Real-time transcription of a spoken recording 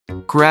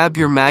Grab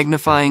your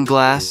magnifying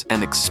glass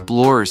and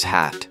explorer's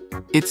hat.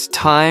 It's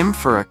time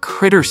for a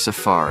critter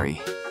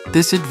safari.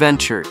 This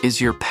adventure is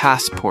your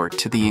passport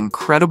to the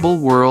incredible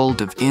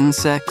world of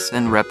insects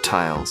and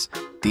reptiles,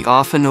 the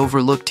often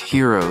overlooked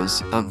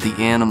heroes of the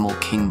animal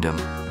kingdom.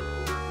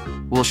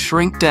 We'll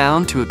shrink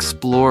down to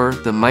explore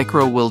the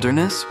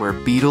micro-wilderness where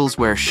beetles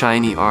wear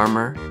shiny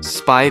armor,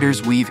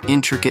 spiders weave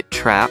intricate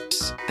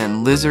traps,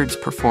 and lizards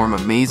perform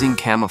amazing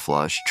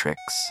camouflage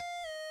tricks.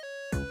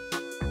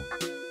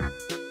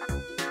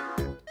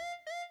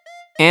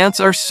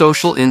 Ants are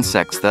social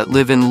insects that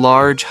live in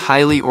large,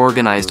 highly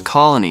organized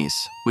colonies,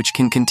 which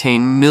can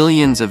contain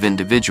millions of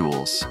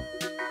individuals.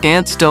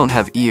 Ants don't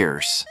have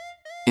ears.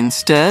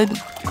 Instead,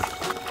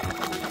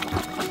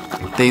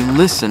 they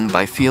listen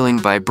by feeling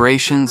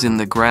vibrations in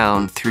the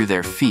ground through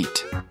their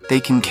feet. They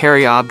can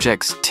carry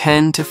objects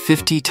 10 to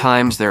 50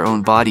 times their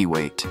own body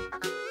weight.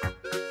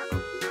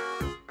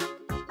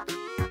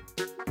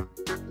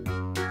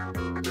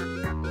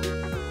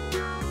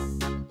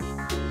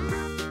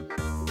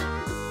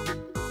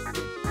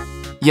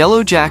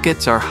 Yellow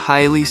jackets are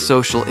highly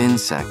social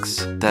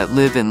insects that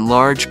live in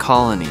large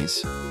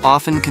colonies,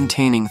 often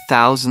containing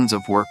thousands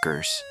of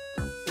workers.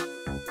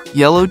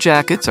 Yellow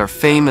jackets are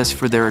famous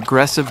for their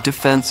aggressive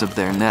defense of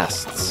their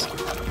nests.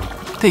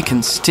 They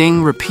can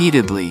sting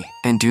repeatedly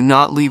and do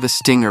not leave a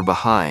stinger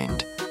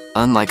behind,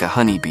 unlike a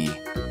honeybee.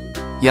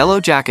 Yellow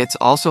jackets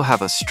also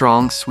have a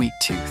strong sweet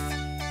tooth.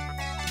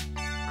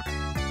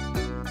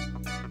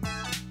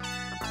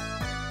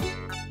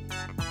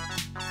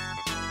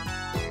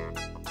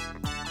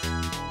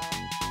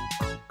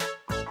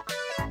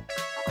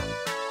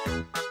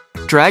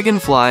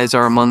 Dragonflies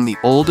are among the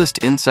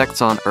oldest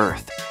insects on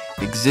Earth,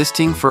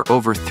 existing for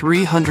over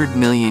 300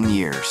 million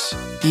years,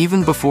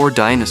 even before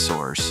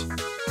dinosaurs.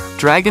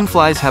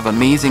 Dragonflies have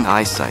amazing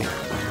eyesight.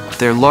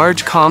 Their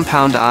large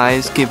compound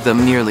eyes give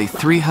them nearly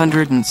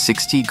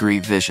 360-degree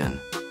vision.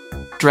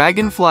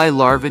 Dragonfly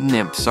larvae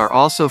nymphs are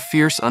also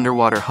fierce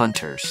underwater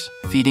hunters,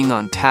 feeding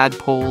on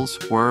tadpoles,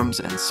 worms,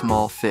 and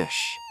small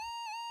fish.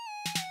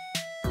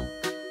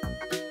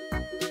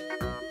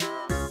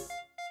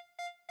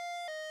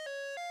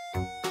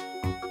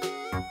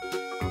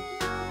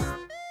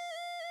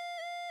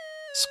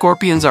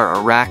 Scorpions are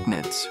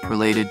arachnids,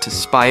 related to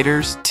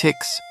spiders,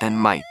 ticks, and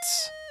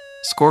mites.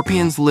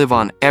 Scorpions live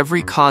on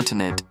every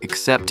continent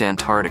except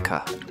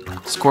Antarctica.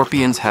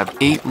 Scorpions have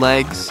 8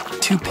 legs,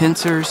 2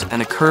 pincers,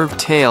 and a curved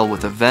tail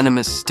with a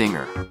venomous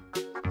stinger.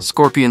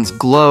 Scorpions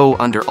glow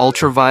under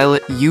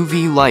ultraviolet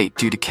UV light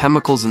due to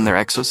chemicals in their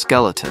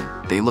exoskeleton.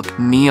 They look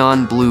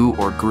neon blue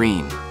or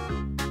green.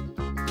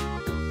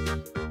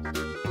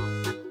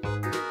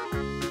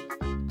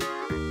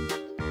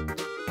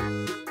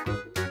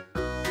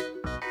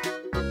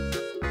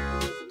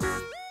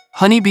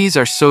 Honeybees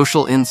are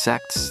social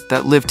insects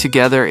that live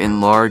together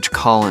in large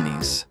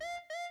colonies.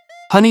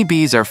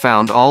 Honeybees are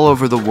found all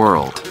over the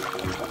world,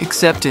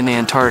 except in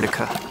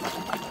Antarctica.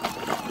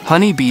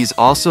 Honeybees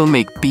also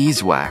make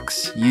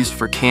beeswax used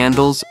for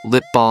candles,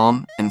 lip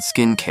balm, and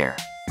skincare.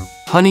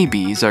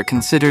 Honeybees are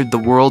considered the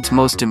world's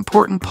most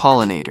important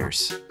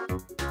pollinators.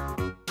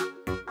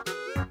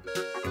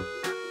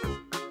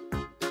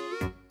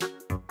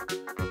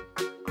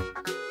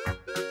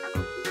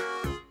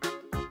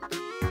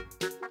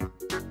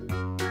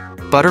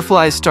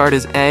 Butterflies start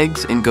as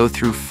eggs and go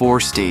through 4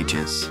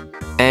 stages: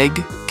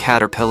 egg,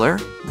 caterpillar,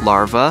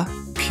 larva,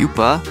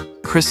 pupa,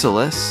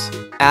 chrysalis,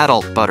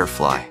 adult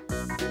butterfly.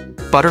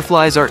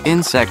 Butterflies are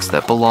insects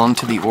that belong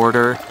to the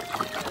order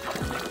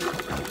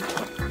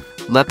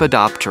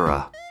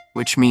Lepidoptera,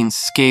 which means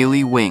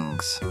scaly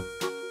wings.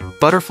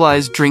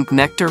 Butterflies drink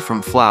nectar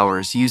from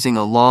flowers using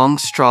a long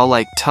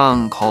straw-like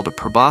tongue called a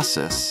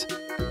proboscis.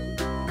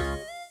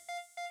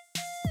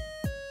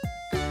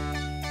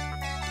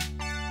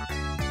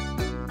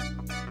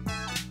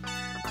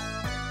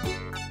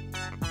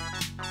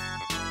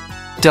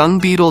 Dung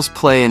beetles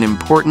play an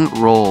important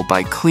role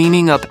by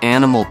cleaning up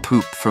animal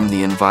poop from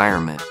the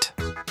environment.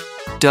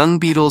 Dung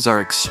beetles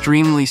are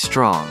extremely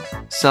strong.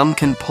 Some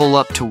can pull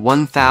up to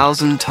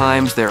 1,000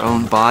 times their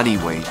own body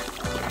weight.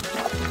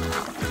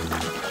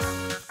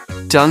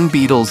 Dung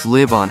beetles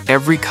live on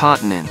every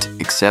continent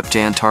except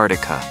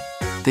Antarctica.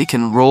 They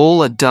can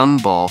roll a dung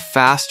ball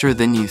faster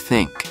than you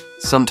think,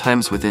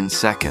 sometimes within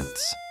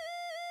seconds.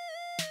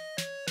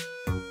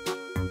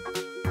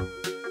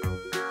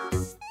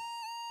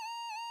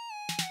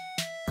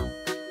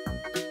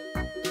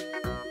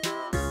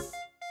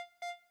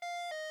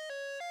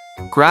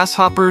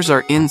 Grasshoppers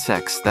are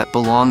insects that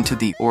belong to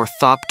the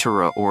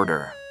Orthoptera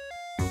order.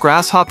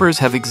 Grasshoppers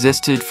have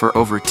existed for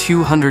over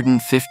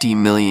 250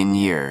 million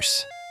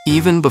years,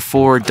 even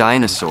before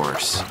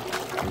dinosaurs.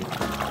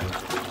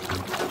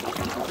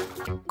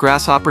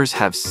 Grasshoppers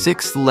have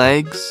 6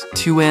 legs,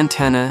 2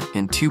 antennae,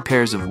 and 2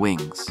 pairs of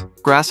wings.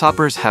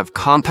 Grasshoppers have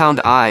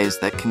compound eyes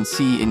that can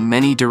see in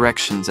many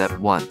directions at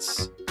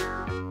once.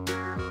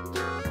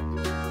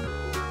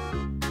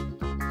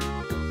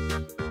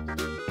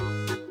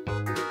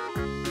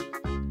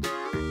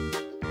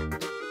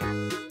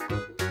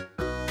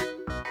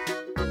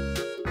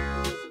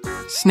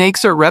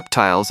 Snakes are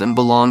reptiles and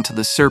belong to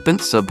the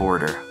serpent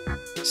suborder.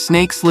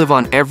 Snakes live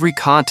on every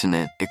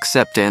continent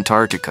except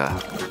Antarctica.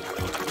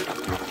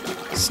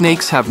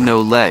 Snakes have no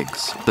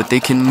legs, but they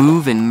can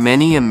move in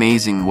many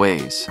amazing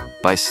ways,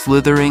 by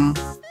slithering,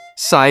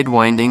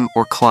 sidewinding,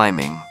 or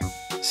climbing.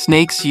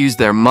 Snakes use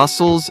their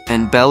muscles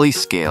and belly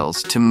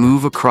scales to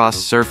move across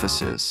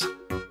surfaces.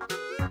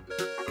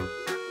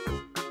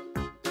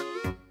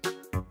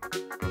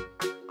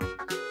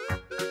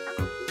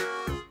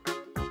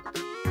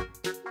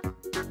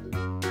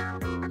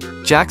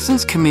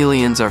 Jackson's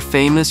chameleons are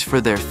famous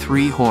for their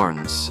 3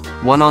 horns,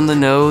 1 on the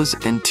nose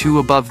and 2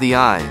 above the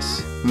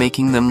eyes,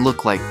 making them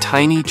look like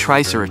tiny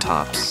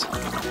triceratops.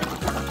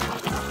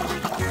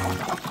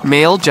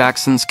 Male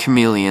Jackson's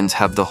chameleons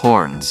have the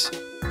horns,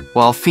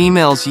 while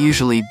females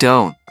usually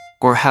don't,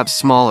 or have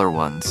smaller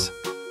ones.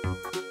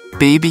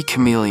 Baby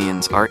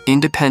chameleons are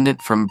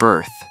independent from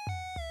birth.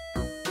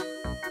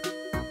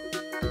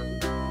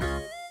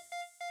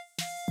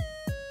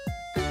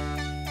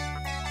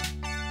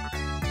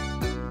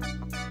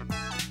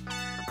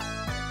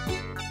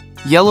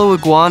 Yellow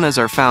iguanas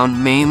are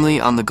found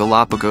mainly on the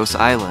Galapagos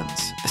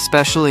Islands,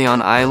 especially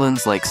on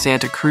islands like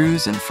Santa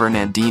Cruz and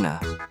Fernandina.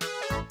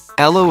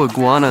 Yellow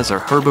iguanas are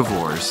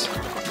herbivores,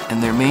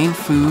 and their main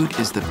food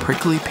is the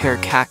prickly pear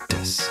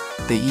cactus.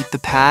 They eat the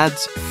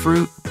pads,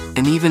 fruit,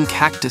 and even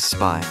cactus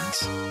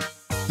spines.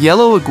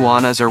 Yellow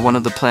iguanas are one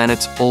of the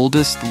planet's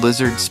oldest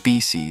lizard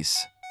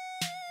species.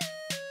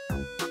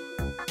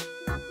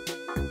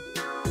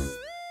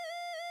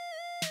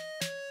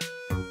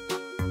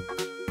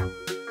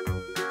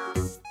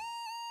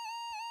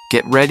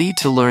 Get ready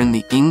to learn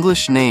the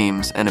English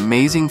names and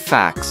amazing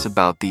facts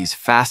about these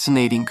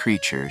fascinating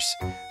creatures,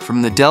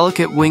 from the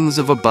delicate wings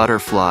of a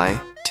butterfly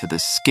to the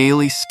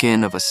scaly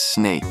skin of a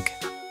snake.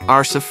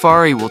 Our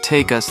safari will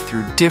take us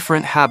through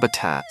different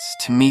habitats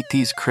to meet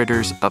these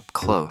critters up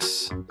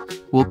close.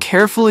 We'll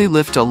carefully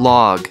lift a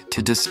log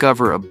to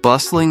discover a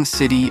bustling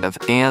city of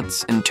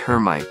ants and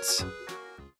termites,